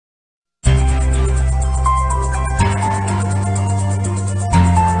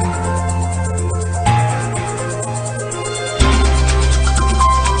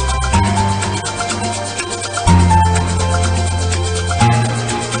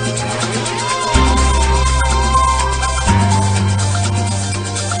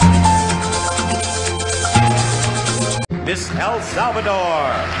El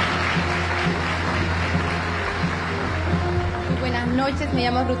Salvador. Buenas noches, me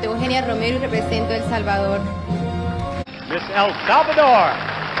llamo Ruth Eugenia Romero y represento El Salvador. Miss El Salvador.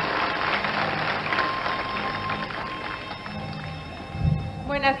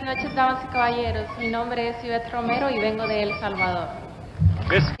 Buenas noches, damas y caballeros. Mi nombre es Ivette Romero y vengo de El Salvador.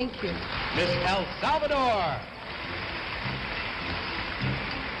 Thank you. Miss El Salvador.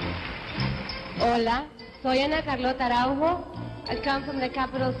 Hola, soy Ana Carlota Araujo. I come from the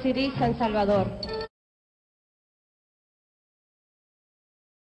capital city, San Salvador.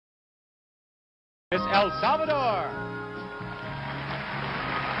 Miss El Salvador.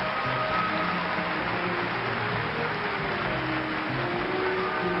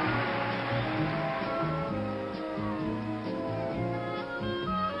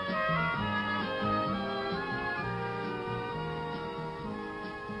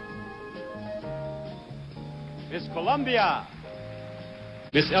 Miss Colombia.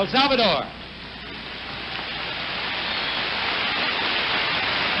 Miss El Salvador.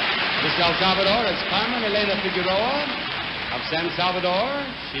 Miss El Salvador is Carmen Elena Figueroa of San Salvador.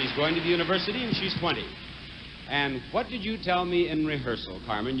 She's going to the university and she's 20. And what did you tell me in rehearsal,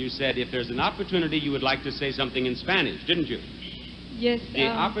 Carmen? You said if there's an opportunity, you would like to say something in Spanish, didn't you? Yes. The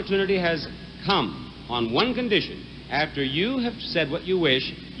opportunity has come on one condition. After you have said what you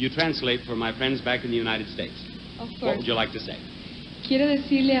wish, you translate for my friends back in the United States. Of course. What would you like to say? Quiero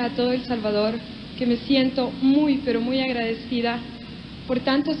decirle a todo El Salvador que me siento muy, pero muy agradecida por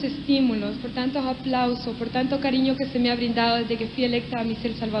tantos estímulos, por tantos aplausos, por tanto cariño que se me ha brindado desde que fui electa a Miss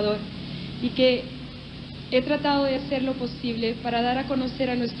El Salvador y que he tratado de hacer lo posible para dar a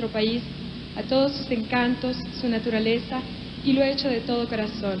conocer a nuestro país, a todos sus encantos, su naturaleza, y lo he hecho de todo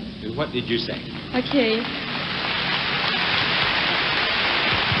corazón. And what did you say? Okay.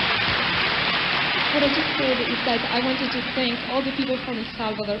 What I just said is that I wanted to thank all the people from El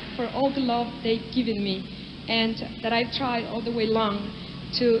Salvador for all the love they've given me, and that I've tried all the way long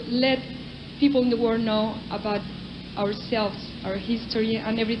to let people in the world know about ourselves, our history,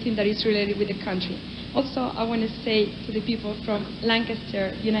 and everything that is related with the country. Also, I want to say to the people from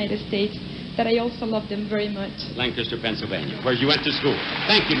Lancaster, United States, that I also love them very much. Lancaster, Pennsylvania, where you went to school.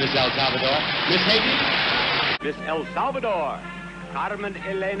 Thank you, Miss El Salvador. Miss Haiti? Miss El Salvador, Carmen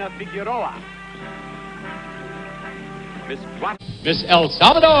Elena Figueroa. Miss El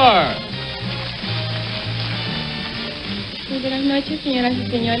Salvador. Muy buenas noches, señoras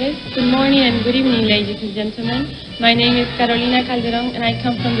y señores. Good morning and good evening, ladies and gentlemen. My name is Carolina Calderón and I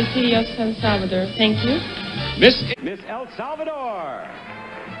come from the city of San Salvador. Thank you. Miss El Salvador.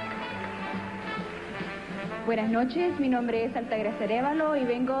 Buenas noches, mi nombre es Altagracia Arévalo y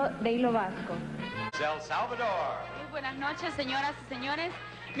vengo de Hilo Vasco. El Salvador. Muy buenas noches, señoras y señores.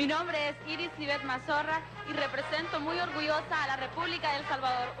 Mi nombre es Iris Ivette Mazorra y represento muy orgullosa a la República de El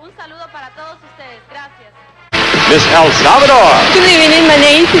Salvador. Un saludo para todos ustedes. Gracias. Miss El Salvador. Good evening, my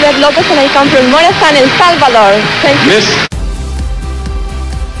name is Ivette Lopez and I come from Morazán, El Salvador. Thank you. Miss